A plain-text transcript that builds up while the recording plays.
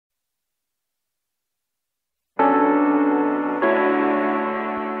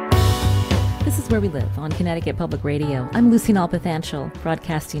Where We Live on Connecticut Public Radio. I'm Lucy Nalpathanchel,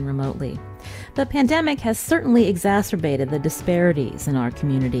 broadcasting remotely. The pandemic has certainly exacerbated the disparities in our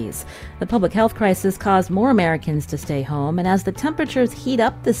communities. The public health crisis caused more Americans to stay home, and as the temperatures heat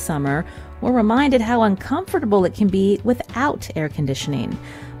up this summer, we're reminded how uncomfortable it can be without air conditioning.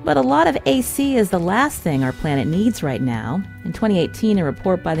 But a lot of AC is the last thing our planet needs right now. In 2018, a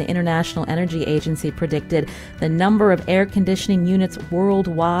report by the International Energy Agency predicted the number of air conditioning units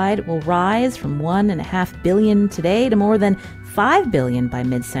worldwide will rise from 1.5 billion today to more than 5 billion by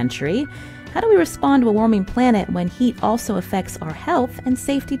mid-century. How do we respond to a warming planet when heat also affects our health and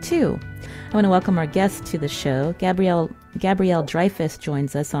safety too? I want to welcome our guest to the show. Gabrielle Dreyfus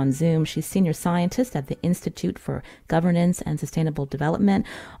joins us on Zoom. She's senior scientist at the Institute for Governance and Sustainable Development,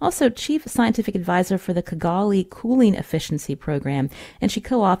 also chief scientific advisor for the Kigali Cooling Efficiency Program, and she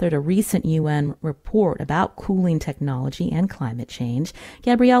co-authored a recent UN report about cooling technology and climate change.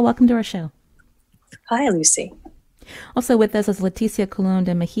 Gabrielle, welcome to our show. Hi, Lucy. Also with us is Leticia Colon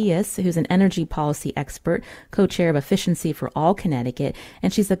de Mejias, who's an energy policy expert, co-chair of Efficiency for All Connecticut,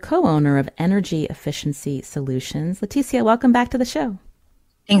 and she's the co-owner of Energy Efficiency Solutions. Leticia, welcome back to the show.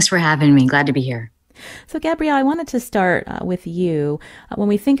 Thanks for having me. Glad to be here. So, Gabrielle, I wanted to start with you. When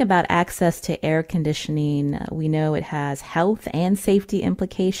we think about access to air conditioning, we know it has health and safety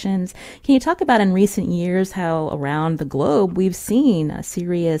implications. Can you talk about in recent years how around the globe we've seen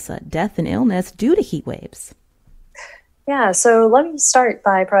serious death and illness due to heat waves? Yeah, so let me start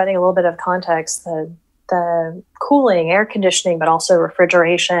by providing a little bit of context. The cooling, air conditioning, but also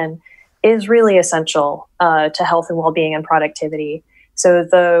refrigeration is really essential to health and well-being and productivity. So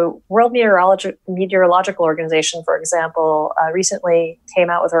the World Meteorological Organization, for example, recently came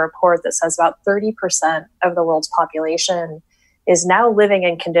out with a report that says about 30% of the world's population is now living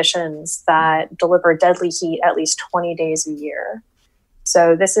in conditions that deliver deadly heat at least 20 days a year.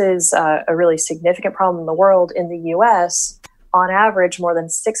 So this is a really significant problem in the world. In the US, on average, more than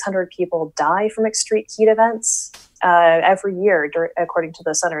 600 people die from extreme heat events every year, according to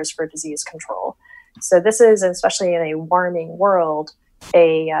the Centers for Disease Control. So this is, especially in a warming world,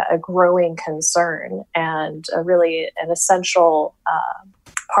 a growing concern and really an essential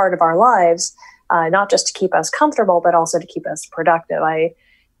part of our lives, not just to keep us comfortable, but also to keep us productive. I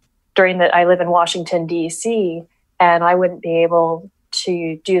live in Washington, D.C., and I wouldn't be able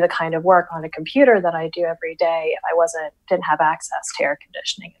to do the kind of work on a computer that I do every day if I didn't have access to air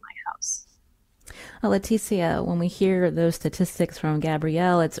conditioning in my house. Leticia, when we hear those statistics from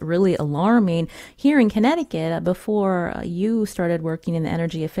Gabrielle, it's really alarming. Here in Connecticut, before you started working in the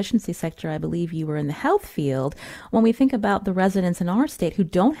energy efficiency sector, I believe you were in the health field. When we think about the residents in our state who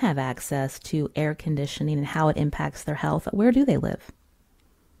don't have access to air conditioning and how it impacts their health, where do they live?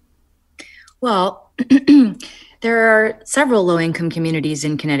 Well, there are several low-income communities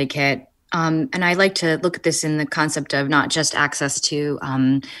in Connecticut, and I like to look at this in the concept of not just access to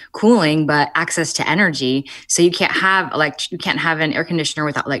cooling, but access to energy. So you can't have an air conditioner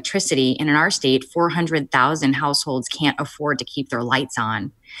without electricity. And in our state, 400,000 households can't afford to keep their lights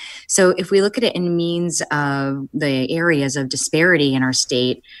on. So if we look at it in means of the areas of disparity in our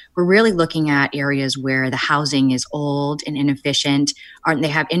state, we're really looking at areas where the housing is old and inefficient, they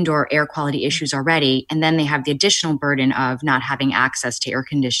have indoor air quality issues already, and then they have the additional burden of not having access to air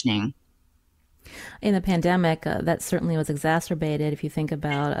conditioning. In the pandemic, that certainly was exacerbated. If you think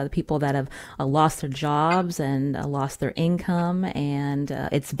about the people that have lost their jobs and lost their income, and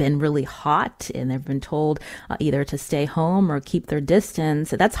it's been really hot, and they've been told either to stay home or keep their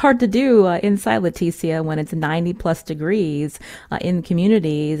distance. That's hard to do inside, Leticia, when it's 90 plus degrees in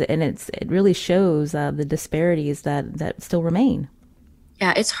communities, and it really shows the disparities that still remain.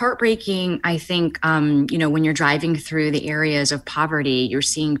 Yeah, it's heartbreaking. I think, when you're driving through the areas of poverty, you're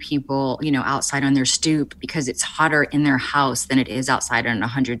seeing people, outside on their stoop because it's hotter in their house than it is outside on a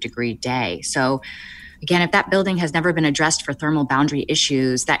 100-degree day. So again, if that building has never been addressed for thermal boundary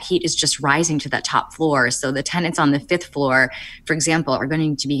issues, that heat is just rising to that top floor. So the tenants on the 5th floor, for example, are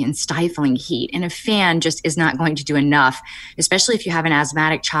going to be in stifling heat. And a fan just is not going to do enough, especially if you have an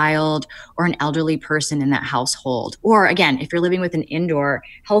asthmatic child or an elderly person in that household. Or again, if you're living with an indoor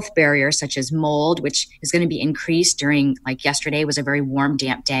health barrier such as mold, which is going to be increased during, like yesterday was a very warm,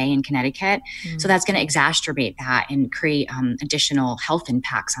 damp day in Connecticut. Mm-hmm. So that's going to exacerbate that and create additional health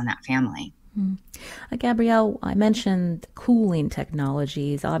impacts on that family. Gabrielle, I mentioned cooling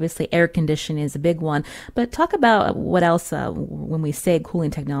technologies. Obviously, air conditioning is a big one. But talk about what else, when we say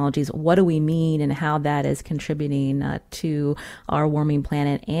cooling technologies, what do we mean and how that is contributing to our warming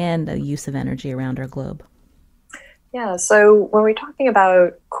planet and the use of energy around our globe? Yeah, so when we're talking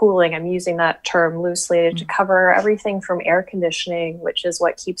about cooling, I'm using that term loosely to cover everything from air conditioning, which is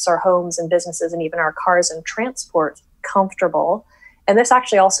what keeps our homes and businesses and even our cars and transport comfortable. And this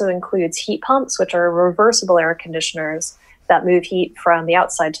actually also includes heat pumps, which are reversible air conditioners that move heat from the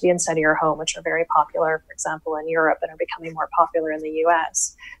outside to the inside of your home, which are very popular, for example, in Europe and are becoming more popular in the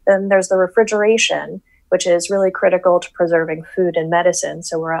US. Then there's the refrigeration, which is really critical to preserving food and medicine.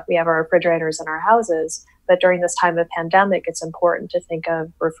 So we have our refrigerators in our houses. But during this time of pandemic, it's important to think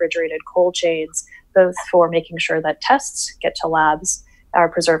of refrigerated cold chains, both for making sure that tests get to labs are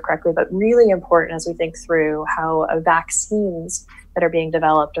preserved correctly, but really important as we think through how vaccines that are being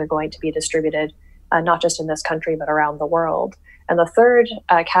developed are going to be distributed, not just in this country, but around the world. And the third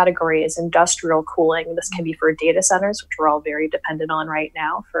category is industrial cooling. This can be for data centers, which we're all very dependent on right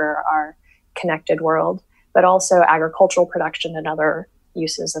now for our connected world, but also agricultural production and other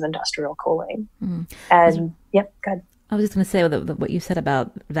uses of industrial cooling. And yep, go ahead. I was just going to say what you said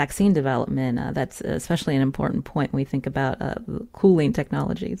about vaccine development. That's especially an important point when we think about cooling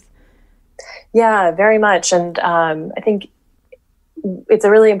technologies. Yeah, very much. And I think it's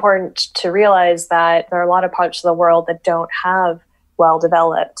really important to realize that there are a lot of parts of the world that don't have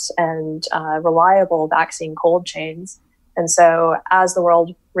well-developed and reliable vaccine cold chains. And so as the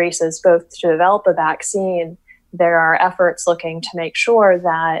world races both to develop a vaccine, there are efforts looking to make sure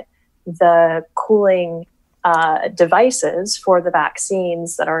that the cooling devices for the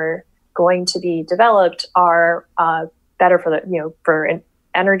vaccines that are going to be developed are better for for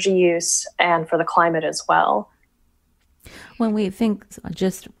energy use and for the climate as well. When we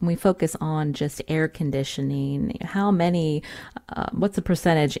focus on just air conditioning, what's the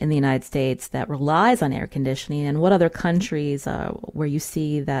percentage in the United States that relies on air conditioning, and what other countries where you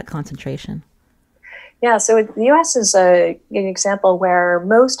see that concentration? Yeah, so the U.S. is an example where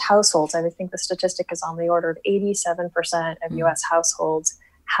most households, I think the statistic is on the order of 87% of U.S. households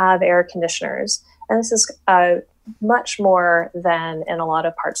have air conditioners. And this is much more than in a lot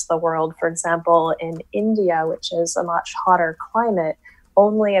of parts of the world. For example, in India, which is a much hotter climate,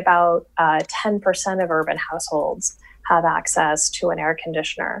 only about 10% of urban households have access to an air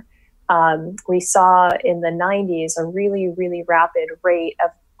conditioner. We saw in the 90s a really, really rapid rate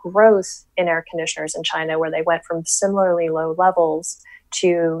of growth in air conditioners in China, where they went from similarly low levels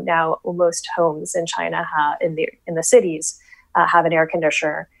to now most homes in China in the cities have an air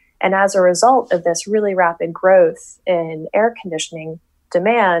conditioner. And as a result of this really rapid growth in air conditioning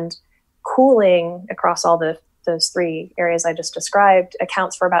demand, cooling across all those three areas I just described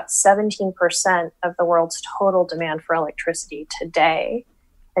accounts for about 17% of the world's total demand for electricity today.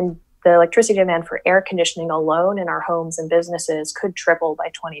 And the electricity demand for air conditioning alone in our homes and businesses could triple by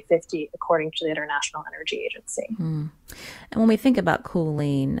 2050, according to the International Energy Agency. And when we think about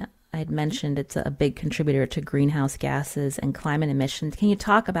cooling, I had mentioned it's a big contributor to greenhouse gases and climate emissions. Can you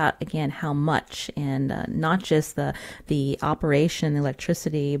talk about, again, how much, and not just the operation, the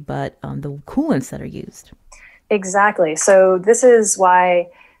electricity, but the coolants that are used? Exactly. So this is why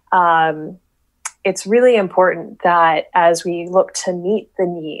it's really important that as we look to meet the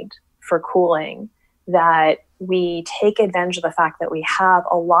need for cooling, that we take advantage of the fact that we have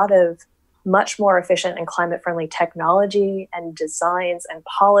a lot of much more efficient and climate-friendly technology and designs and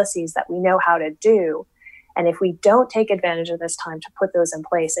policies that we know how to do. And if we don't take advantage of this time to put those in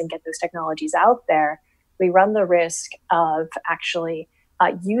place and get those technologies out there, we run the risk of actually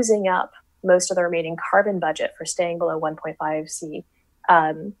using up most of the remaining carbon budget for staying below 1.5 C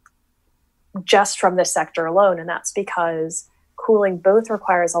just from this sector alone. And that's because cooling both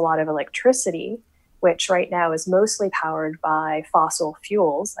requires a lot of electricity, which right now is mostly powered by fossil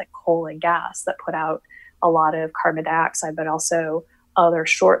fuels like coal and gas that put out a lot of carbon dioxide, but also other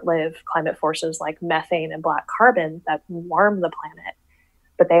short-lived climate forces like methane and black carbon that warm the planet.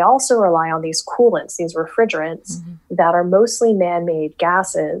 But they also rely on these coolants, these refrigerants that are mostly man-made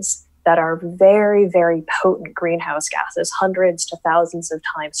gases that are very, very potent greenhouse gases, hundreds to thousands of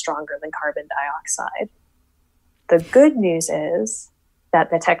times stronger than carbon dioxide. The good news is that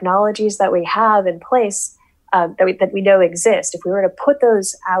the technologies that we have in place, that we know exist, if we were to put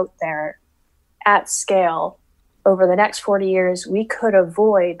those out there at scale over the next 40 years, we could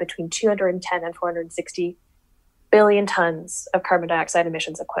avoid between 210 and 460 billion tons of carbon dioxide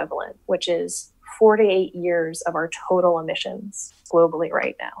emissions equivalent, which is 48 years of our total emissions globally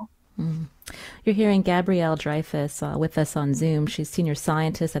right now. You're hearing Gabrielle Dreyfus with us on Zoom. She's senior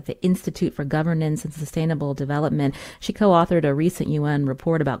scientist at the Institute for Governance and Sustainable Development. She co-authored a recent UN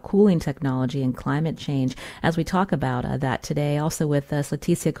report about cooling technology and climate change. As we talk about that today, also with us,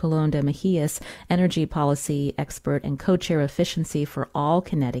 Leticia Colon de Mejias, energy policy expert and co-chair efficiency for All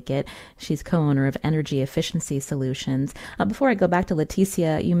Connecticut. She's co-owner of Energy Efficiency Solutions. Before I go back to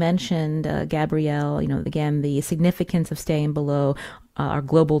Leticia, you mentioned, Gabrielle, again, the significance of staying below our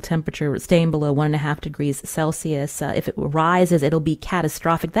global temperature, staying below 1.5 degrees Celsius. If it rises, it'll be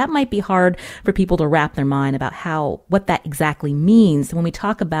catastrophic. That might be hard for people to wrap their mind about what that exactly means. When we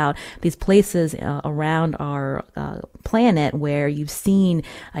talk about these places around our planet where you've seen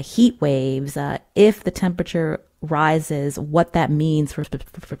heat waves, if the temperature rises, what that means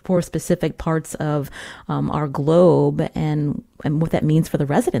for specific parts of our globe and what that means for the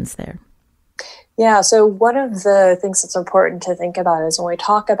residents there. Yeah, so one of the things that's important to think about is when we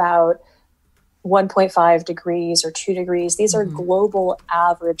talk about 1.5 degrees or 2 degrees, these are global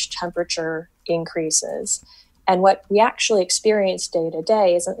average temperature increases. And what we actually experience day to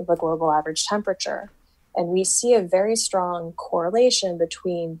day isn't the global average temperature. And we see a very strong correlation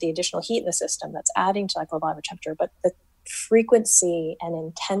between the additional heat in the system that's adding to that global average temperature, but the frequency and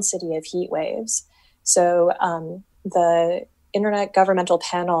intensity of heat waves. So the Internet Governmental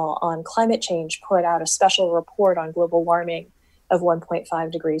Panel on Climate Change put out a special report on global warming of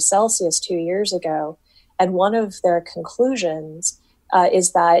 1.5 degrees Celsius 2 years ago. And one of their conclusions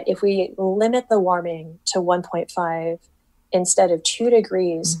is that if we limit the warming to 1.5 instead of 2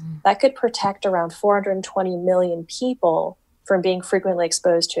 degrees, that could protect around 420 million people from being frequently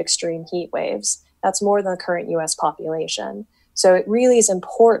exposed to extreme heat waves. That's more than the current US population. So it really is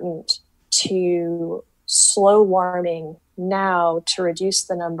important to slow warming now to reduce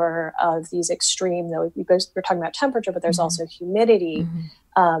the number of these extreme, though we're talking about temperature, but there's also humidity,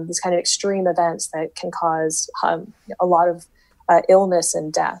 these kind of extreme events that can cause a lot of illness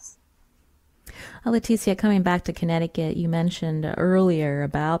and death. Leticia, coming back to Connecticut, you mentioned earlier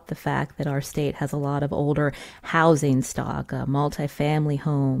about the fact that our state has a lot of older housing stock, multifamily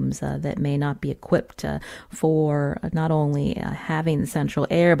homes that may not be equipped for not only having central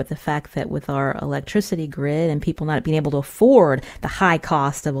air, but the fact that with our electricity grid and people not being able to afford the high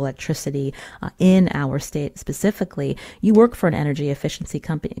cost of electricity in our state specifically, you work for an energy efficiency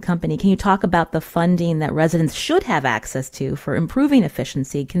company. Can you talk about the funding that residents should have access to for improving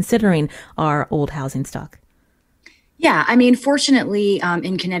efficiency, considering our old housing stock? Yeah, I mean, fortunately,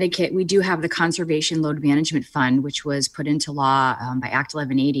 in Connecticut, we do have the Conservation Load Management Fund, which was put into law by Act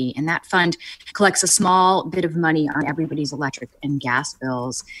 1180. And that fund collects a small bit of money on everybody's electric and gas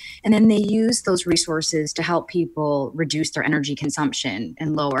bills. And then they use those resources to help people reduce their energy consumption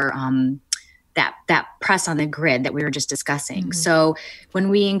and lower that press on the grid that we were just discussing. So when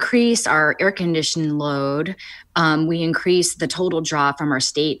we increase our air conditioning load, we increase the total draw from our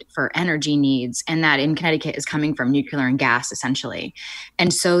state for energy needs. And that in Connecticut is coming from nuclear and gas, essentially.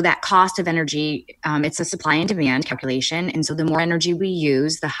 And so that cost of energy, it's a supply and demand calculation. And so the more energy we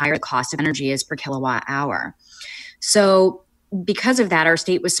use, the higher the cost of energy is per kilowatt hour. So because of that, our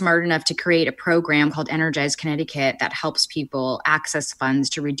state was smart enough to create a program called Energize Connecticut that helps people access funds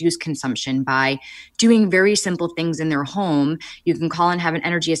to reduce consumption by doing very simple things in their home. You can call and have an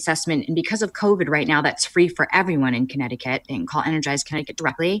energy assessment. And because of COVID right now, that's free for everyone in Connecticut. They can call Energize Connecticut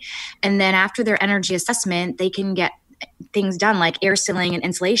directly. And then after their energy assessment, they can get things done like air sealing and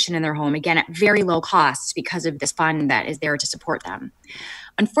insulation in their home, again, at very low costs because of this fund that is there to support them.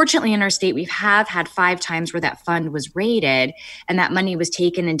 Unfortunately, in our state, we have had 5 times where that fund was raided and that money was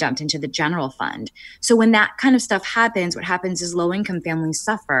taken and dumped into the general fund. So when that kind of stuff happens, what happens is low-income families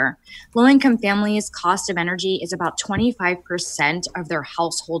suffer. Low-income families' cost of energy is about 25% of their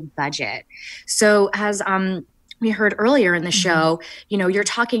household budget. So as we heard earlier in the show, you're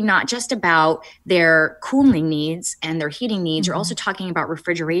talking not just about their cooling needs and their heating needs, you're also talking about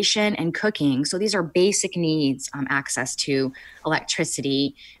refrigeration and cooking. So these are basic needs, access to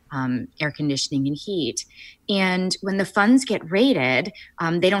electricity, air conditioning, and heat. And when the funds get raided,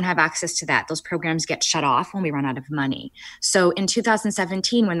 they don't have access to that. Those programs get shut off when we run out of money. So in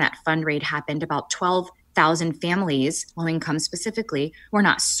 2017, when that fund raid happened, about 12,000 families, low income specifically, were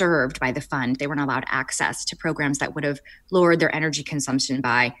not served by the fund. They weren't allowed access to programs that would have lowered their energy consumption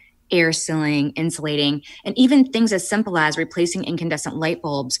by air sealing, insulating, and even things as simple as replacing incandescent light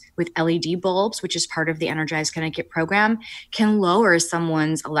bulbs with LED bulbs, which is part of the Energize Connecticut program, can lower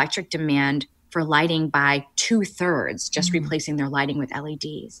someone's electric demand for lighting by 2/3, just replacing their lighting with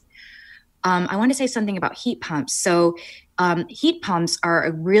LEDs. I want to say something about heat pumps. So heat pumps are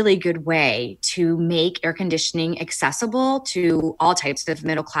a really good way to make air conditioning accessible to all types of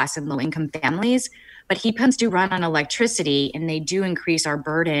middle class and low income families. But heat pumps do run on electricity, and they do increase our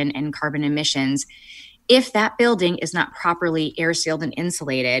burden and carbon emissions if that building is not properly air sealed and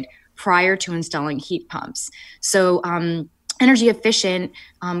insulated prior to installing heat pumps. So energy efficient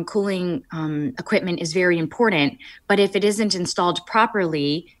cooling equipment is very important, but if it isn't installed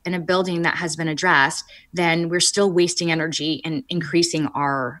properly in a building that has been addressed, then we're still wasting energy and increasing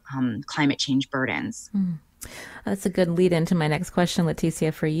our climate change burdens. That's a good lead into my next question,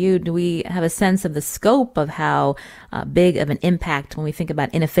 Leticia, for you. Do we have a sense of the scope of how big of an impact, when we think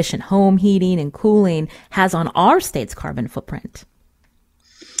about inefficient home heating and cooling, has on our state's carbon footprint?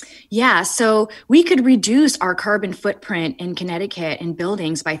 Yeah, so we could reduce our carbon footprint in Connecticut in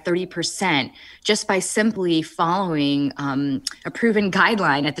buildings by 30% just by simply following a proven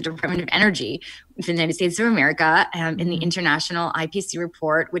guideline at the Department of Energy in the United States of America in the International IPC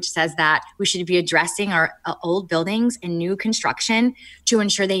report, which says that we should be addressing our old buildings and new construction to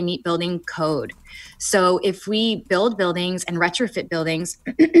ensure they meet building code. So if we build buildings and retrofit buildings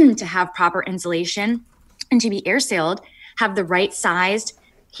to have proper insulation and to be air sealed, have the right sized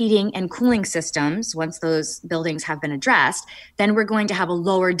heating and cooling systems, once those buildings have been addressed, then we're going to have a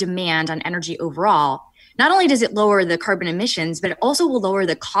lower demand on energy overall. Not only does it lower the carbon emissions, but it also will lower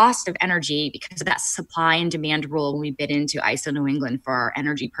the cost of energy because of that supply and demand rule when we bid into ISO New England for our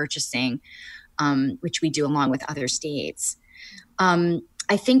energy purchasing, which we do along with other states.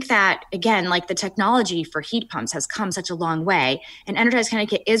 I think that, again, like the technology for heat pumps has come such a long way, and Energize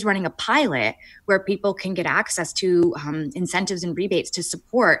Connecticut is running a pilot where people can get access to incentives and rebates to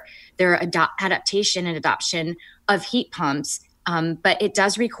support their adaptation and adoption of heat pumps. But it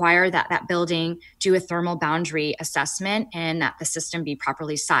does require that that building do a thermal boundary assessment and that the system be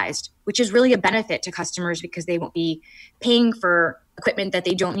properly sized, which is really a benefit to customers because they won't be paying for equipment that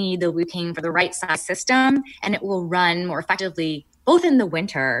they don't need. They'll be paying for the right size system, and it will run more effectively both in the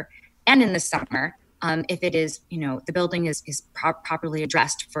winter and in the summer, if it is, the building is properly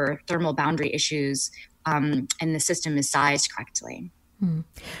addressed for thermal boundary issues and the system is sized correctly.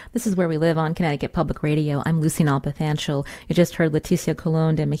 This is Where We Live on Connecticut Public Radio. I'm Lucy Nalpathanchel. You just heard Leticia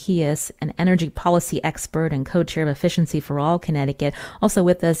Colon de Mejias, an energy policy expert and co-chair of Efficiency for All Connecticut. Also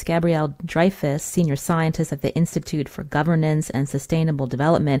with us, Gabrielle Dreyfus, senior scientist at the Institute for Governance and Sustainable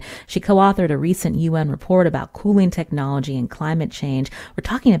Development. She co-authored a recent UN report about cooling technology and climate change. We're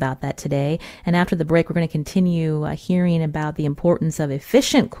talking about that today. And after the break, we're going to continue hearing about the importance of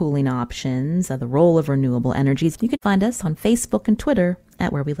efficient cooling options, the role of renewable energies. You can find us on Facebook and Twitter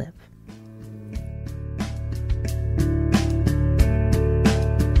at Where We Live.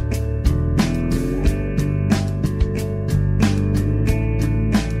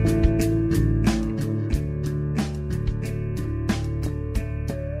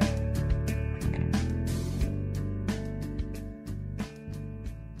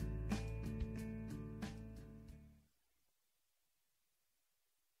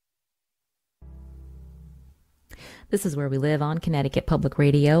 This is Where We Live on Connecticut Public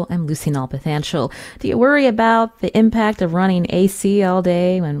Radio. I'm Lucy Nalpathanchel. Do you worry about the impact of running AC all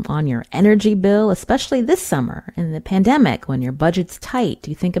day on your energy bill, especially this summer in the pandemic when your budget's tight?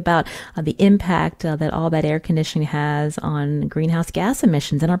 Do you think about the impact that all that air conditioning has on greenhouse gas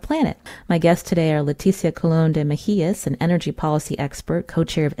emissions in our planet? My guests today are Leticia Colon de Mejias, an energy policy expert,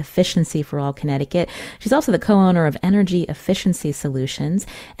 co-chair of Efficiency for All Connecticut. She's also the co-owner of Energy Efficiency Solutions.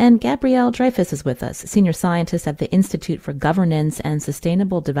 And Gabrielle Dreyfus is with us, senior scientist at the Institute for Governance and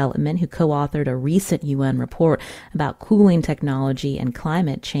Sustainable Development, who co-authored a recent UN report about cooling technology and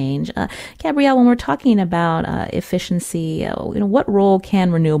climate change. Gabrielle, when we're talking about efficiency, what role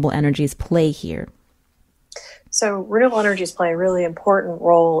can renewable energies play here? So renewable energies play a really important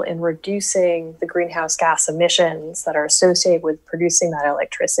role in reducing the greenhouse gas emissions that are associated with producing that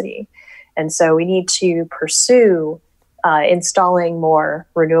electricity. And so we need to pursue installing more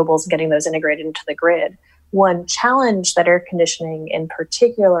renewables and getting those integrated into the grid. One challenge that air conditioning in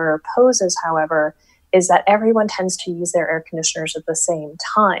particular poses, however, is that everyone tends to use their air conditioners at the same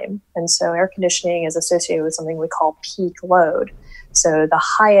time. And so air conditioning is associated with something we call peak load. So the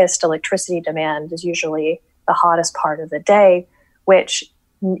highest electricity demand is usually the hottest part of the day, which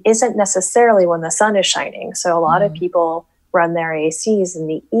isn't necessarily when the sun is shining. So a lot of people run their ACs in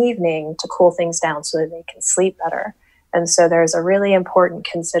the evening to cool things down so that they can sleep better. And so there's a really important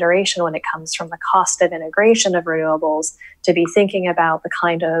consideration when it comes from the cost of integration of renewables to be thinking about the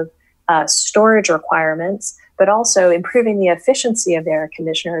kind of storage requirements, but also improving the efficiency of the air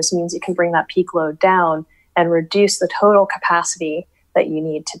conditioners means you can bring that peak load down and reduce the total capacity that you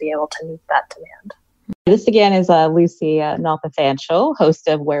need to be able to meet that demand. This again is Lucy Nalpathanchel, host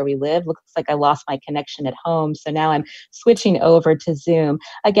of Where We Live. Looks like I lost my connection at home, so now I'm switching over to Zoom.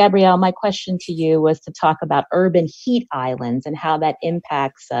 Gabrielle, my question to you was to talk about urban heat islands and how that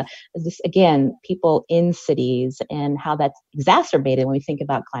impacts, people in cities and how that's exacerbated when we think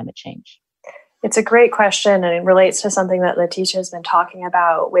about climate change. It's a great question, and it relates to something that Leticia has been talking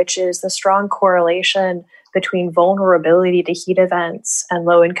about, which is the strong correlation between vulnerability to heat events and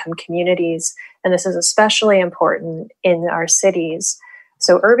low-income communities. And this is especially important in our cities.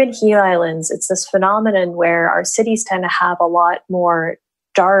 So urban heat islands, it's this phenomenon where our cities tend to have a lot more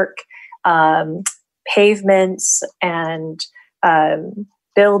dark pavements and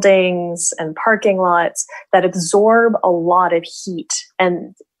buildings and parking lots that absorb a lot of heat.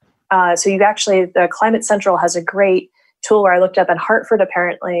 And so the Climate Central has a great tool where I looked up, and Hartford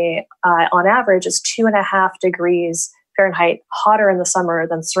apparently on average is 2.5 degrees Fahrenheit hotter in the summer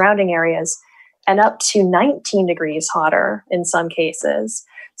than surrounding areas, and up to 19 degrees hotter in some cases.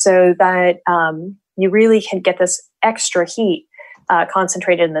 So that you really can get this extra heat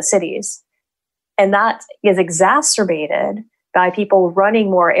concentrated in the cities. And that is exacerbated by people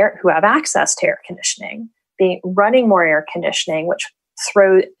running more air, who have access to air conditioning, running more air conditioning, which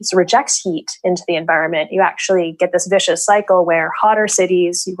rejects heat into the environment. You actually get this vicious cycle where hotter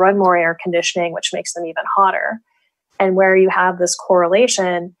cities, you run more air conditioning, which makes them even hotter. And where you have this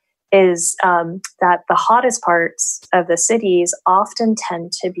correlation is that the hottest parts of the cities often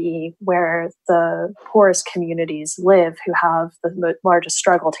tend to be where the poorest communities live, who have the largest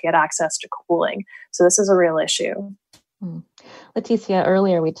struggle to get access to cooling. So this is a real issue. Leticia,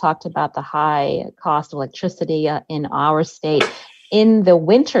 earlier we talked about the high cost of electricity in our state. In the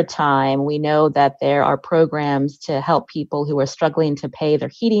wintertime, we know that there are programs to help people who are struggling to pay their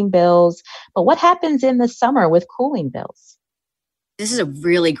heating bills. But what happens in the summer with cooling bills? This is a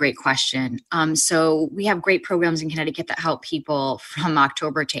really great question. So we have great programs in Connecticut that help people from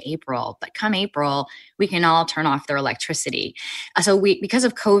October to April. But come April, we can all turn off their electricity. Because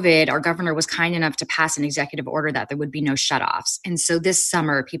of COVID, our governor was kind enough to pass an executive order that there would be no shutoffs. And so this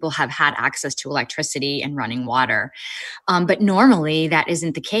summer, people have had access to electricity and running water. But normally that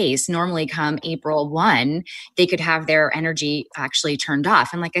isn't the case. Normally come April 1, they could have their energy actually turned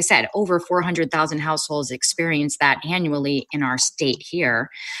off. And like I said, over 400,000 households experience that annually in our state here.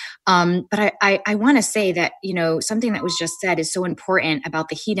 But I want to say that, something that was just said is so important about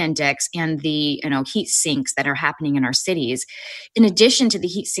the heat index and the, heat sinks that are happening in our cities. In addition to the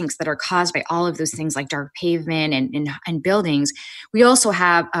heat sinks that are caused by all of those things like dark pavement and buildings, we also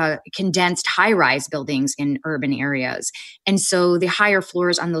have condensed high-rise buildings in urban areas. And so the higher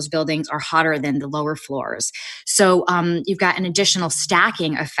floors on those buildings are hotter than the lower floors. So you've got an additional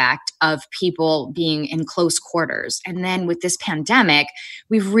stacking effect of people being in close quarters. And then with this pandemic,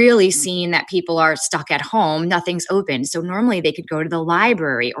 we've really seen that people are stuck at home. Nothing's open. So normally they could go to the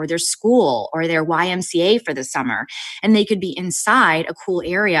library or their school or their YMCA for the summer, and they could be inside a cool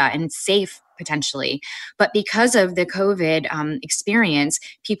area and safe potentially. But because of the COVID experience,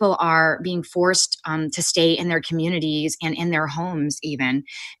 people are being forced to stay in their communities and in their homes even.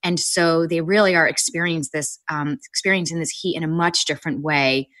 And so they really are experiencing this heat in a much different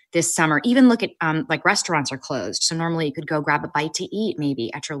way this summer. Even look at like restaurants are closed. So normally you could go grab a bite to eat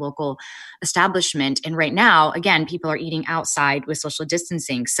maybe at your local establishment. And right now, again, people are eating outside with social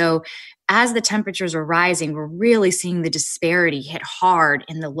distancing. So as the temperatures are rising, we're really seeing the disparity hit hard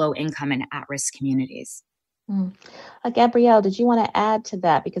in the low income and at-risk communities. Gabrielle, did you want to add to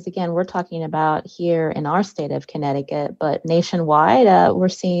that? Because again, we're talking about here in our state of Connecticut, but nationwide, we're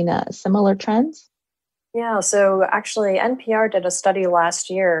seeing similar trends. Yeah, so actually NPR did a study last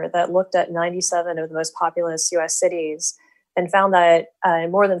year that looked at 97 of the most populous U.S. cities and found that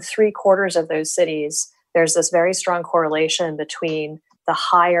in more than 3/4 of those cities, there's this very strong correlation between the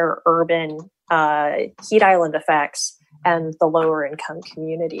higher urban heat island effects and the lower income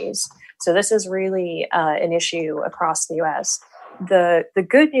communities. So this is really an issue across the U.S. The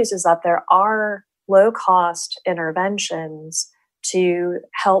good news is that there are low-cost interventions to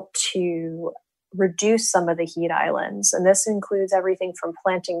help to reduce some of the heat islands. And this includes everything from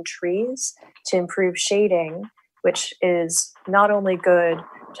planting trees to improve shading, which is not only good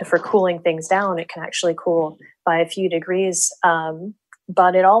for cooling things down, it can actually cool by a few degrees,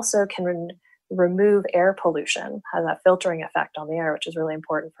 but it also can remove air pollution, has that filtering effect on the air, which is really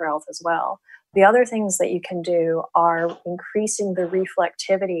important for health as well. The other things that you can do are increasing the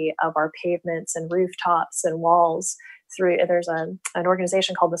reflectivity of our pavements and rooftops and walls. There's an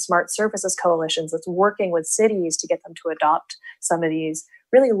organization called the Smart Surfaces Coalitions that's working with cities to get them to adopt some of these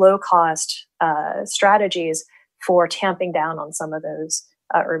really low-cost strategies for tamping down on some of those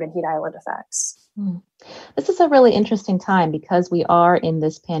urban heat island effects. This is a really interesting time because we are in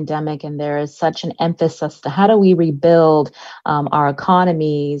this pandemic and there is such an emphasis to how do we rebuild our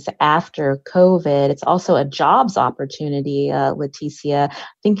economies after COVID. It's also a jobs opportunity, Leticia,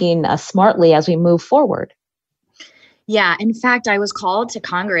 thinking smartly as we move forward. Yeah, in fact, I was called to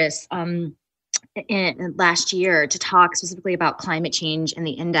Congress last year to talk specifically about climate change and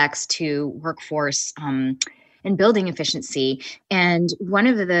the index to workforce and building efficiency. And one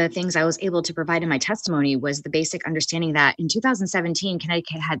of the things I was able to provide in my testimony was the basic understanding that in 2017,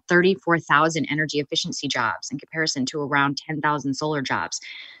 Connecticut had 34,000 energy efficiency jobs in comparison to around 10,000 solar jobs.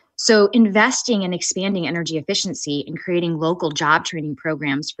 So investing in expanding energy efficiency and creating local job training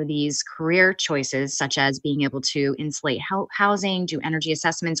programs for these career choices, such as being able to insulate housing, do energy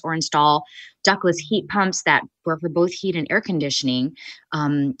assessments, or install ductless heat pumps that work for both heat and air conditioning,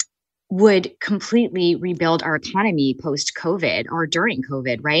 would completely rebuild our economy post-COVID or during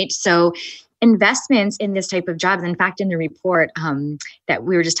COVID, right? So investments in this type of jobs, in fact, in the report that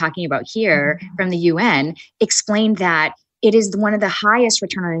we were just talking about here from the UN, explained that it is one of the highest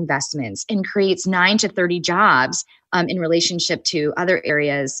return on investments and creates 9 to 30 jobs in relationship to other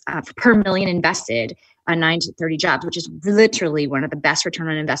areas per million invested, 9 to 30 jobs, which is literally one of the best return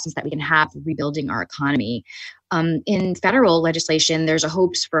on investments that we can have for rebuilding our economy. In federal legislation, there's a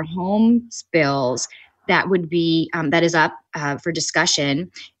Hopes for Homes bills that would be that is up for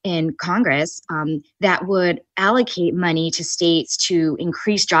discussion in Congress that would allocate money to states to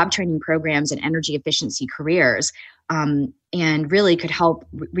increase job training programs and energy efficiency careers, and really could help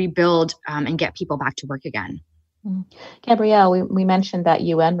rebuild and get people back to work again. Gabrielle, we mentioned that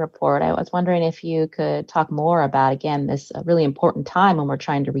UN report. I was wondering if you could talk more about, again, this really important time when we're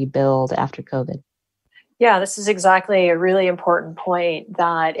trying to rebuild after COVID. Yeah, this is exactly a really important point,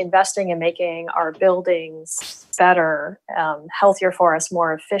 that investing in making our buildings better, healthier for us,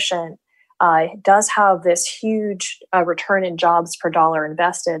 more efficient, does have this huge return in jobs per dollar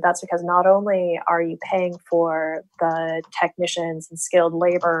invested. That's because not only are you paying for the technicians and skilled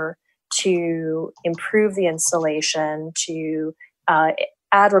labor to improve the insulation, to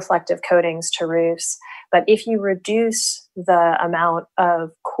add reflective coatings to roofs, but if you reduce the amount of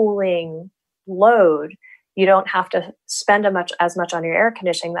cooling load, you don't have to spend as much on your air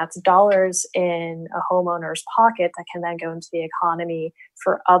conditioning. That's dollars in a homeowner's pocket that can then go into the economy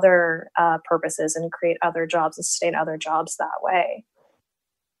for other purposes and create other jobs and sustain other jobs that way.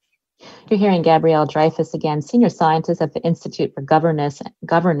 You're hearing Gabrielle Dreyfus again, senior scientist at the Institute for Governance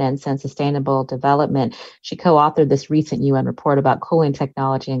and Sustainable Development. She co-authored this recent UN report about cooling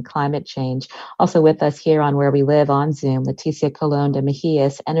technology and climate change. Also with us here on Where We Live on Zoom, Leticia Colon de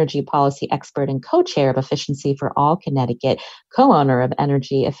Mejias, energy policy expert and co-chair of Efficiency for All Connecticut, co-owner of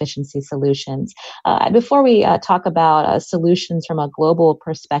Energy Efficiency Solutions. Before we talk about solutions from a global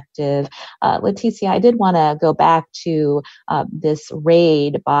perspective, Leticia, I did want to go back to this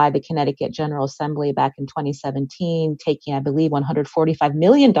raid by the Connecticut General Assembly back in 2017, taking, I believe, $145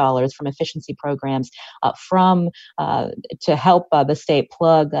 million from efficiency programs to help the state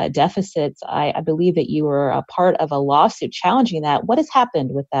plug deficits. I believe that you were a part of a lawsuit challenging that. What has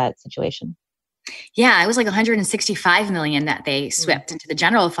happened with that situation? Yeah, it was like 165 million that they swept into the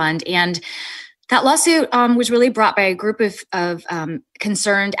general fund. And that lawsuit was really brought by a group of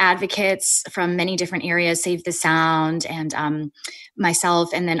concerned advocates from many different areas, Save the Sound and myself,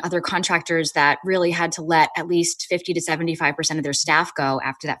 and then other contractors that really had to let at least 50 to 75% of their staff go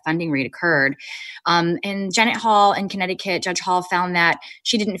after that funding raid occurred. And Janet Hall in Connecticut, Judge Hall found that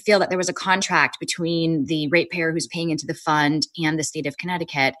she didn't feel that there was a contract between the ratepayer who's paying into the fund and the state of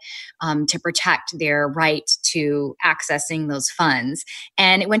Connecticut to protect their right to accessing those funds.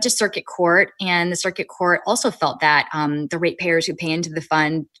 And it went to circuit court, and the circuit court also felt that the ratepayers who pay into the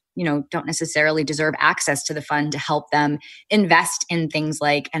fund, don't necessarily deserve access to the fund to help them invest in things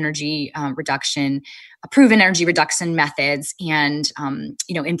like energy reduction, proven energy reduction methods, and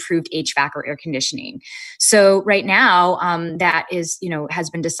improved HVAC or air conditioning. So right now, that is has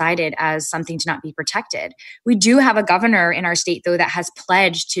been decided as something to not be protected. We do have a governor in our state, though, that has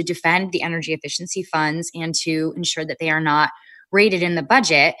pledged to defend the energy efficiency funds and to ensure that they are not rated in the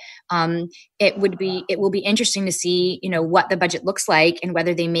budget. It will be interesting to see, what the budget looks like and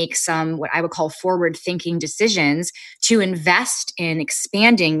whether they make some, what I would call forward-thinking decisions to invest in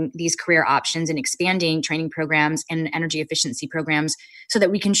expanding these career options and expanding training programs and energy efficiency programs so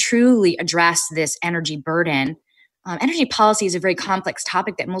that we can truly address this energy burden. Energy policy is a very complex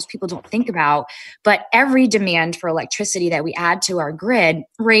topic that most people don't think about, but every demand for electricity that we add to our grid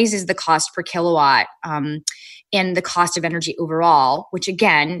raises the cost per kilowatt and the cost of energy overall, which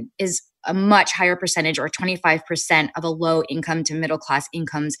again is a much higher percentage, or 25% of a low income to middle class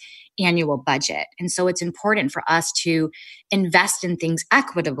income's annual budget. And so it's important for us to invest in things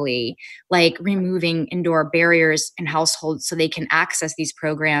equitably, like removing indoor barriers in households so they can access these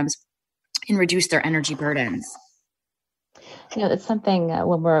programs and reduce their energy burdens. It's something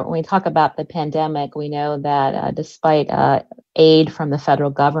when we talk about the pandemic, we know that despite aid from the federal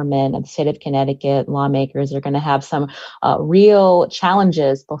government and the state of Connecticut, lawmakers are going to have some real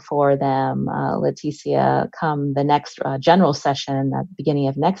challenges before them, Leticia, come the next general session at the beginning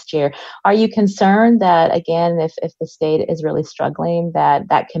of next year. Are you concerned that, again, if the state is really struggling,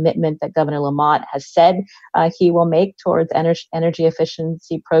 that commitment that Governor Lamont has said he will make towards energy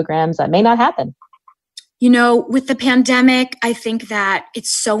efficiency programs may not happen? With the pandemic, I think that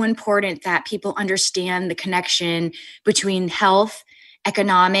it's so important that people understand the connection between health,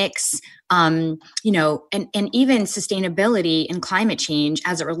 economics, and even sustainability and climate change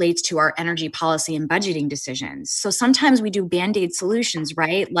as it relates to our energy policy and budgeting decisions. So sometimes we do Band-Aid solutions,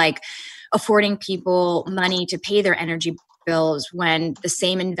 right? Like affording people money to pay their energy bills when the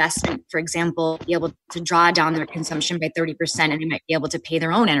same investment, for example, be able to draw down their consumption by 30% and they might be able to pay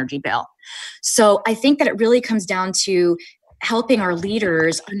their own energy bill. So I think that it really comes down to helping our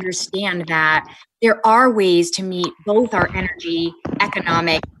leaders understand that there are ways to meet both our energy,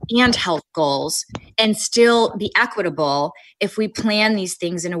 economic, and health goals and still be equitable if we plan these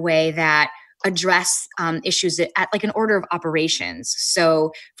things in a way that address issues at like an order of operations.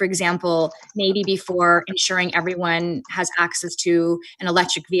 So, for example, maybe before ensuring everyone has access to an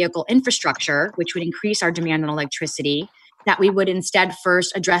electric vehicle infrastructure, which would increase our demand on electricity, that we would instead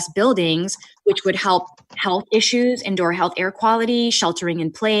first address buildings, which would help health issues, indoor health air quality, sheltering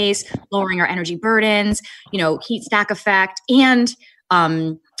in place, lowering our energy burdens, heat stack effect, and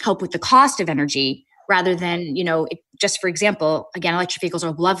help with the cost of energy, rather than, just for example, again, electric vehicles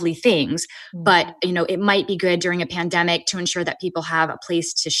are lovely things, but, it might be good during a pandemic to ensure that people have a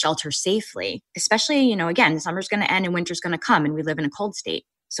place to shelter safely, especially, again, summer's going to end and winter's going to come and we live in a cold state.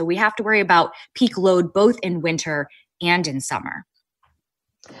 So we have to worry about peak load both in winter and in summer.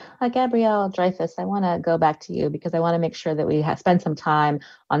 Gabrielle Dreyfus, I want to go back to you because I want to make sure that we spend some time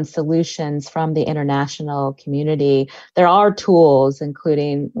on solutions from the international community. There are tools,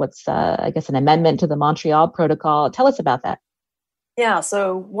 including what's, an amendment to the Montreal Protocol. Tell us about that. Yeah,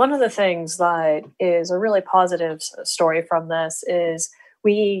 so one of the things that is a really positive story from this is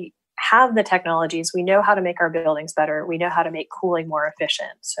we have the technologies. We know how to make our buildings better. We know how to make cooling more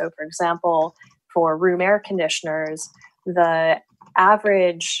efficient. So, for example, for room air conditioners, the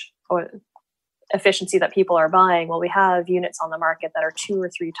average efficiency that people are buying, well, we have units on the market that are 2 or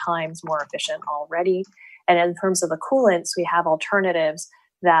 3 times more efficient already. And in terms of the coolants, we have alternatives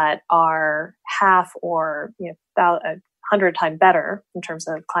that are half or about 100 times better in terms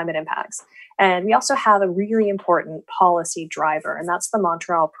of climate impacts. And we also have a really important policy driver, and that's the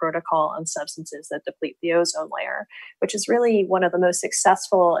Montreal Protocol on substances that deplete the ozone layer, which is really one of the most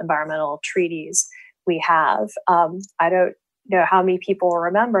successful environmental treaties we have. I don't know how many people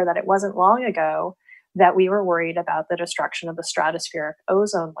remember that it wasn't long ago that we were worried about the destruction of the stratospheric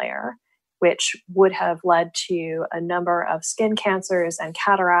ozone layer, which would have led to a number of skin cancers and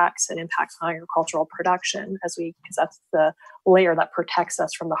cataracts and impacts on agricultural production, because that's the layer that protects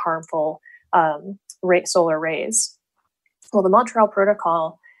us from the harmful solar rays. Well, the Montreal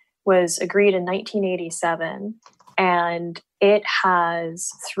Protocol was agreed in 1987, and it has,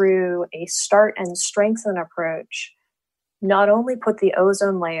 through a start and strengthen approach, not only put the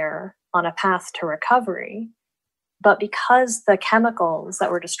ozone layer on a path to recovery, but because the chemicals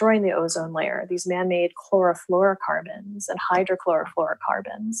that were destroying the ozone layer, these man-made chlorofluorocarbons and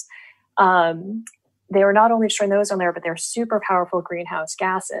hydrochlorofluorocarbons, they were not only destroying the ozone layer, but they're super powerful greenhouse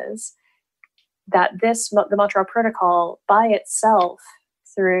gases. That the Montreal Protocol by itself,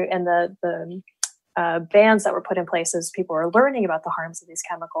 and the bans that were put in place as people were learning about the harms of these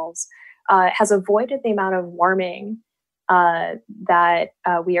chemicals, has avoided the amount of warming that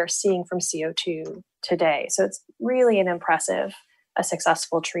we are seeing from CO2 today. So it's really a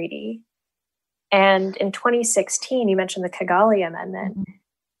successful treaty. And in 2016, you mentioned the Kigali Amendment.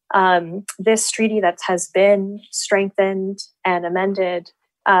 This treaty that has been strengthened and amended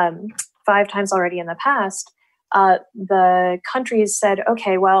 5 times already in the past, the countries said,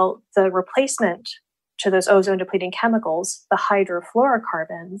 okay, well, the replacement to those ozone depleting chemicals, the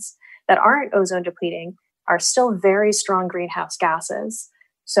hydrofluorocarbons that aren't ozone depleting, are still very strong greenhouse gases.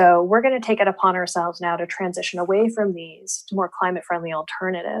 So we're going to take it upon ourselves now to transition away from these to more climate-friendly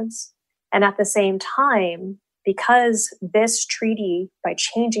alternatives. And at the same time, because this treaty, by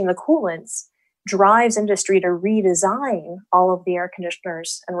changing the coolants, drives industry to redesign all of the air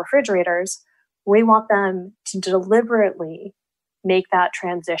conditioners and refrigerators, we want them to deliberately make that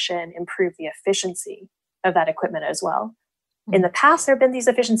transition, improve the efficiency of that equipment as well. In the past, there have been these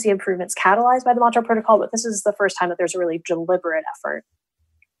efficiency improvements catalyzed by the Montreal Protocol, but this is the first time that there's a really deliberate effort.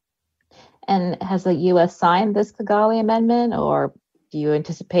 And has the U.S. signed this Kigali Amendment, or do you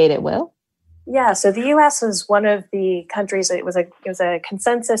anticipate it will? Yeah, so the U.S. is one of the countries. It was a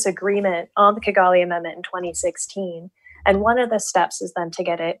consensus agreement on the Kigali Amendment in 2016, and one of the steps is then to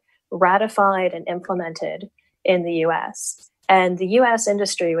get it ratified and implemented in the U.S. And the U.S.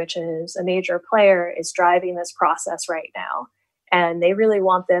 industry, which is a major player, is driving this process right now. And they really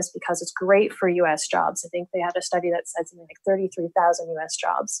want this because it's great for U.S. jobs. I think they had a study that said something like 33,000 U.S.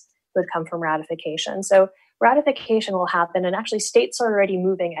 jobs would come from ratification. So ratification will happen, and actually states are already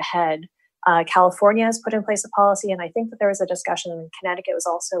moving ahead. California has put in place a policy, and I think that there was a discussion, and Connecticut was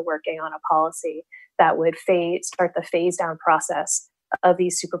also working on a policy that would start the phase down process of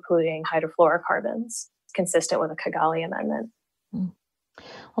these super polluting hydrofluorocarbons, consistent with the Kigali Amendment.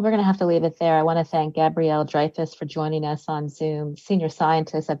 Well, we're going to have to leave it there. I want to thank Gabrielle Dreyfus for joining us on Zoom, senior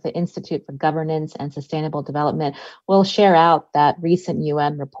scientist at the Institute for Governance and Sustainable Development. We'll share out that recent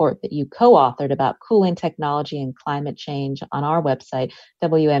UN report that you co-authored about cooling technology and climate change on our website,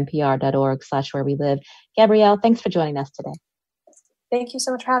 wnpr.org/where we live. Gabrielle, thanks for joining us today. Thank you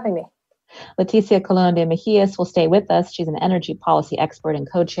so much for having me. Leticia Colon de Mejias will stay with us. She's an energy policy expert and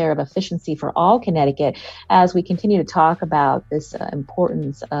co-chair of Efficiency for All Connecticut, as we continue to talk about this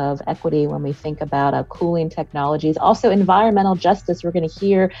importance of equity when we think about cooling technologies. Also, environmental justice. We're going to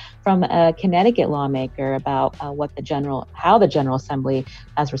hear from a Connecticut lawmaker about how the General Assembly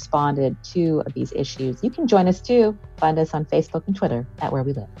has responded to these issues. You can join us too. Find us on Facebook and Twitter at Where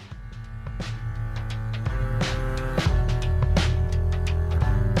We Live.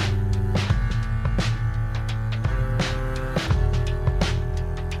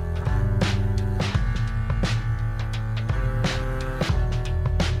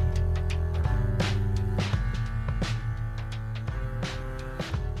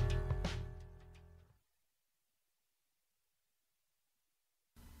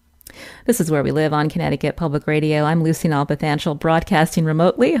 This is Where We Live on Connecticut Public Radio. I'm Lucy Nalpathanchel, broadcasting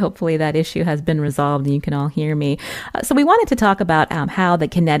remotely. Hopefully that issue has been resolved and you can all hear me. So we wanted to talk about how the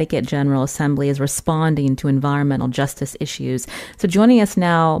Connecticut General Assembly is responding to environmental justice issues. So joining us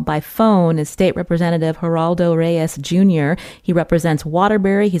now by phone is State Representative Geraldo Reyes Jr. He represents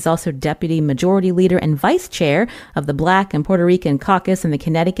Waterbury. He's also Deputy Majority Leader and Vice Chair of the Black and Puerto Rican Caucus in the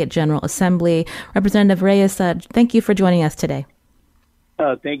Connecticut General Assembly. Representative Reyes, thank you for joining us today.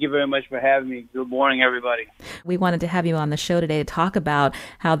 Thank you very much for having me. Good morning, everybody. We wanted to have you on the show today to talk about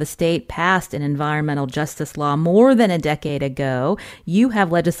how the state passed an environmental justice law more than a decade ago. You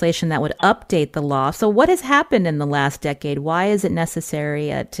have legislation that would update the law. So what has happened in the last decade? Why is it necessary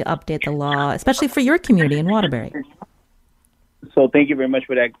to update the law, especially for your community in Waterbury? So thank you very much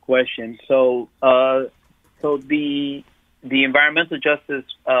for that question. So the environmental justice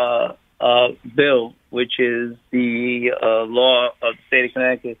bill, which is the law of the state of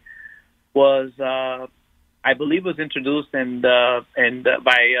Connecticut, was I believe was introduced and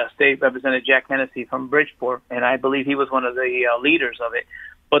by State Representative Jack Hennessy from Bridgeport, and I believe he was one of the leaders of it.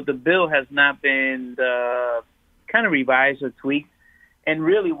 But the bill has not been kind of revised or tweaked. And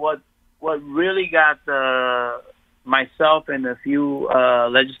really, what really got myself and a few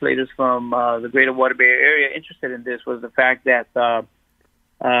legislators from the greater Waterbury area interested in this was the fact that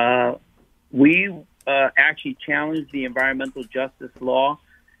we actually challenged the environmental justice law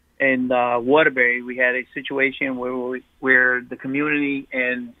in Waterbury. We had a situation where the community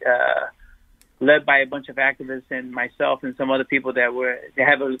and led by a bunch of activists and myself and some other people that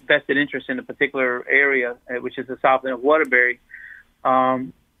have a vested interest in a particular area, which is the south end of Waterbury.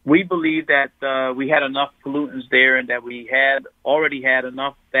 We believe that we had enough pollutants there and that we had already had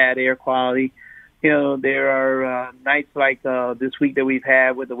enough bad air quality. You know, there are nights like this week that we've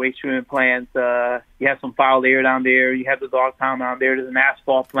had with the waste treatment plants. You have some foul air down there. You have the dog pound down there. There's an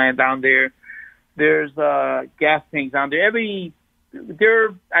asphalt plant down there. There's gas tanks down there.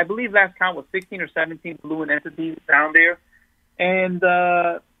 I believe last count was 16 or 17 pollutant entities down there. And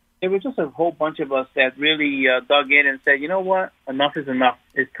it was just a whole bunch of us that really dug in and said, you know what, enough is enough.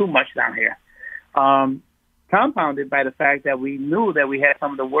 It's too much down here. Compounded by the fact that we knew that we had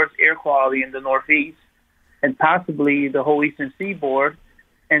some of the worst air quality in the Northeast and possibly the whole Eastern Seaboard,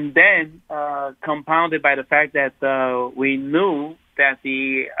 and then compounded by the fact that we knew that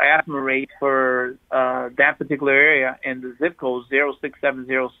the asthma rate for that particular area and the zip code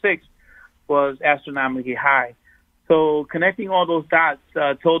 06706 was astronomically high. So connecting all those dots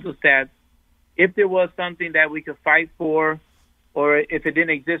told us that if there was something that we could fight for, or if it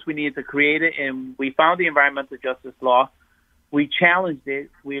didn't exist, we needed to create it. And we found the environmental justice law. We challenged it.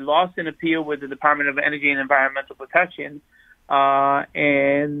 We lost an appeal with the Department of Energy and Environmental Protection.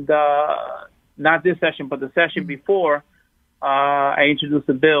 And not this session, but the session before, I introduced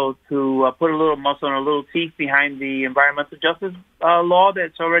a bill to put a little muscle and a little teeth behind the environmental justice law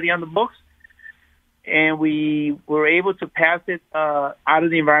that's already on the books. And we were able to pass it out of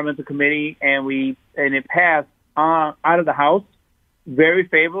the Environmental Committee, and it passed out of the House very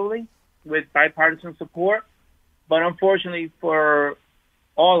favorably with bipartisan support. But unfortunately for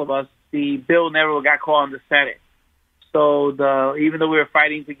all of us, the bill never got called in the Senate. So even though we were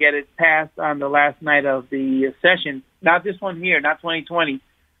fighting to get it passed on the last night of the session, not this one here, not 2020,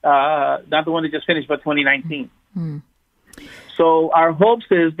 not the one that just finished, but 2019. Mm-hmm. So our hopes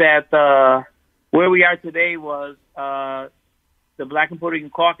is that where we are today was the Black and Puerto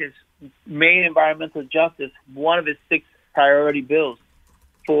Rican Caucus made environmental justice one of its 6 priority bills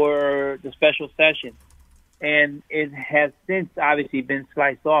for the special session. And it has since obviously been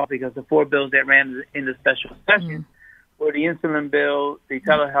sliced off because the 4 bills that ran in the special session were the insulin bill, the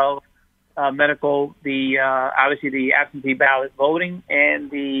telehealth, medical, obviously the absentee ballot voting, and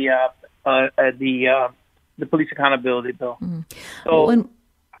the police accountability bill. So.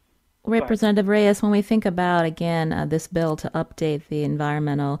 Representative Reyes, when we think about, again, this bill to update the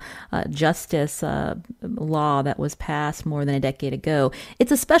environmental justice law that was passed more than a decade ago,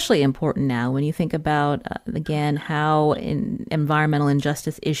 it's especially important now when you think about, again, how environmental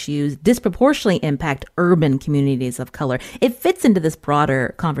injustice issues disproportionately impact urban communities of color. It fits into this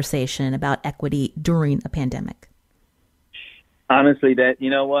broader conversation about equity during a pandemic. Honestly, that,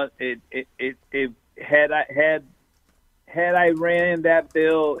 you know what, had I ran that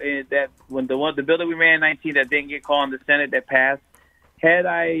bill, the bill that we ran in 19 that didn't get called in the Senate that passed, had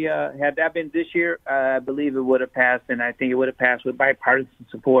that been this year, I believe it would have passed, and I think it would have passed with bipartisan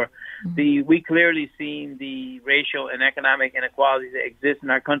support. Mm-hmm. We clearly seen the racial and economic inequalities that exist in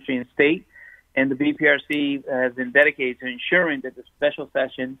our country and state, and the BPRC has been dedicated to ensuring that the special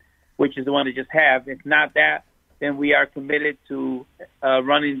session, which is the one that just have, if not that, then we are committed to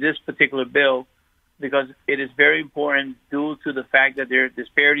running this particular bill, because it is very important due to the fact that their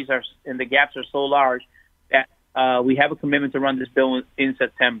disparities and the gaps are so large that we have a commitment to run this bill in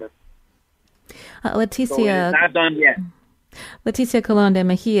September. Leticia, so it's not done yet. Leticia Colon de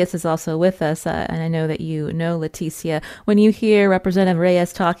Mejias is also with us, and I know that you know Leticia. When you hear Representative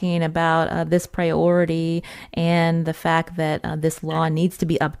Reyes talking about this priority and the fact that this law needs to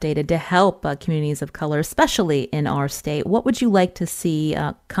be updated to help communities of color, especially in our state, what would you like to see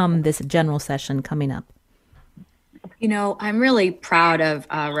come this general session coming up? You know, I'm really proud of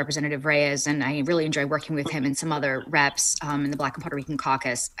Representative Reyes, and I really enjoy working with him and some other reps in the Black and Puerto Rican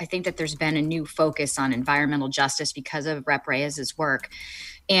Caucus. I think that there's been a new focus on environmental justice because of Rep. Reyes's work.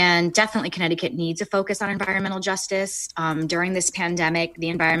 And definitely Connecticut needs a focus on environmental justice. During this pandemic, the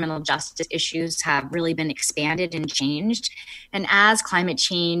environmental justice issues have really been expanded and changed. And as climate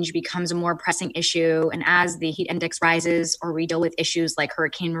change becomes a more pressing issue, and as the heat index rises, or we deal with issues like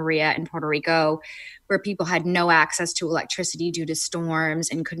Hurricane Maria in Puerto Rico, where people had no access to electricity due to storms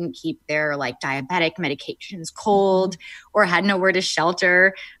and couldn't keep their diabetic medications cold, or had nowhere to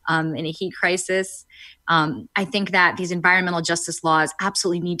shelter in a heat crisis. I think that these environmental justice laws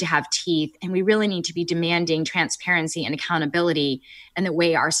absolutely need to have teeth, and we really need to be demanding transparency and accountability in the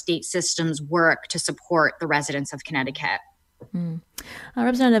way our state systems work to support the residents of Connecticut.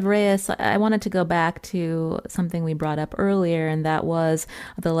 Representative Reyes, I wanted to go back to something we brought up earlier, and that was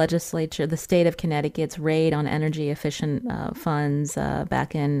the legislature, the state of Connecticut's raid on energy efficient funds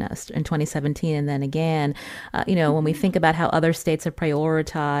back in 2017. And then again, when we think about how other states have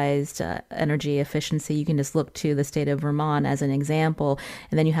prioritized energy efficiency, you can just look to the state of Vermont as an example.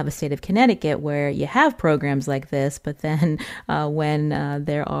 And then you have a state of Connecticut where you have programs like this, but then when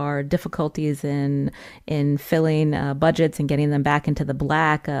there are difficulties in filling budgets and getting them back into the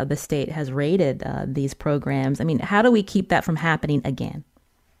black, the state has raided these programs. I mean, how do we keep that from happening again?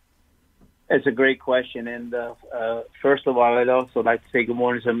 It's a great question. And first of all, I'd also like to say good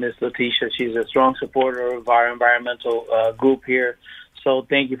morning to Ms. Leticia. She's a strong supporter of our environmental group here. So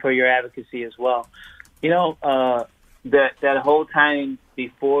thank you for your advocacy as well. That whole time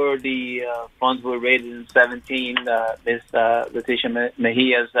before the funds were raided in 17, Ms. Leticia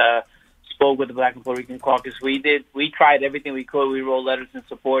Mejias spoke with the Black and Puerto Rican Caucus. We tried everything we could. We wrote letters in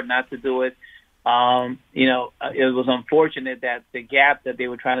support not to do it. It was unfortunate that the gap that they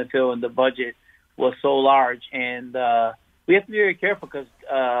were trying to fill in the budget was so large. And we have to be very careful because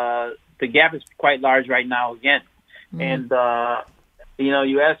the gap is quite large right now again. Mm-hmm. And,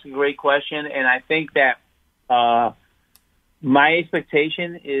 you asked a great question, and I think that my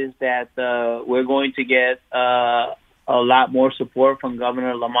expectation is that we're going to get a lot more support from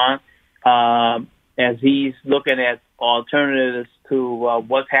Governor Lamont as he's looking at alternatives to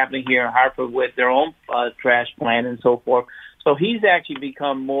what's happening here in Hartford with their own trash plan and so forth. So he's actually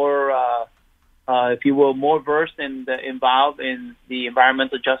become more, if you will, more versed and involved in the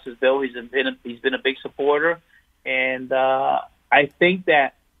environmental justice bill. He's been a big supporter, and I think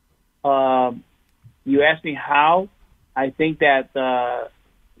that you asked me how. I think that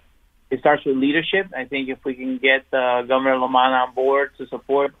it starts with leadership. I think if we can get Governor Lamont on board to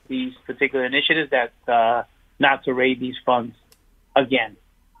support these particular initiatives, that not to raise these funds again.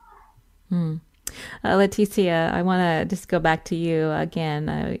 Leticia, I want to just go back to you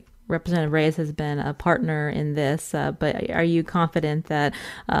again. Representative Reyes has been a partner in this, but are you confident that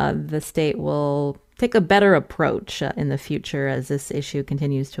the state will take a better approach in the future as this issue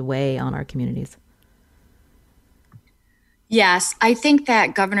continues to weigh on our communities? Yes, I think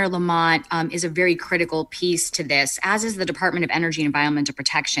that Governor Lamont is a very critical piece to this, as is the Department of Energy and Environmental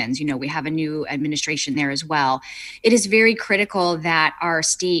Protections. We have a new administration there as well. It is very critical that our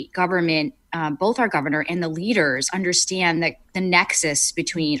state government, both our governor and the leaders, understand that the nexus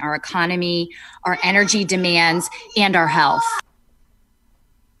between our economy, our energy demands, and our health.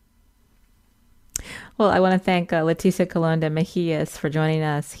 Well, I want to thank Leticia Colon de Mejias for joining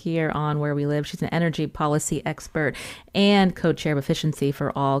us here on Where We Live. She's an energy policy expert and co-chair of Efficiency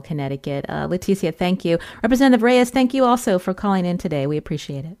for All Connecticut. Leticia, thank you. Representative Reyes, thank you also for calling in today. We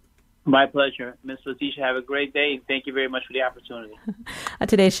appreciate it. My pleasure. Ms. Leticia, have a great day, and thank you very much for the opportunity.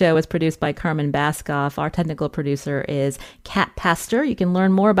 Today's show was produced by Carmen Baskoff. Our technical producer is Kat Pastor. You can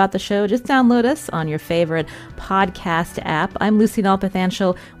learn more about the show. Just download us on your favorite podcast app. I'm Lucy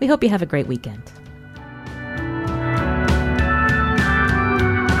Nalpathanchel. We hope you have a great weekend.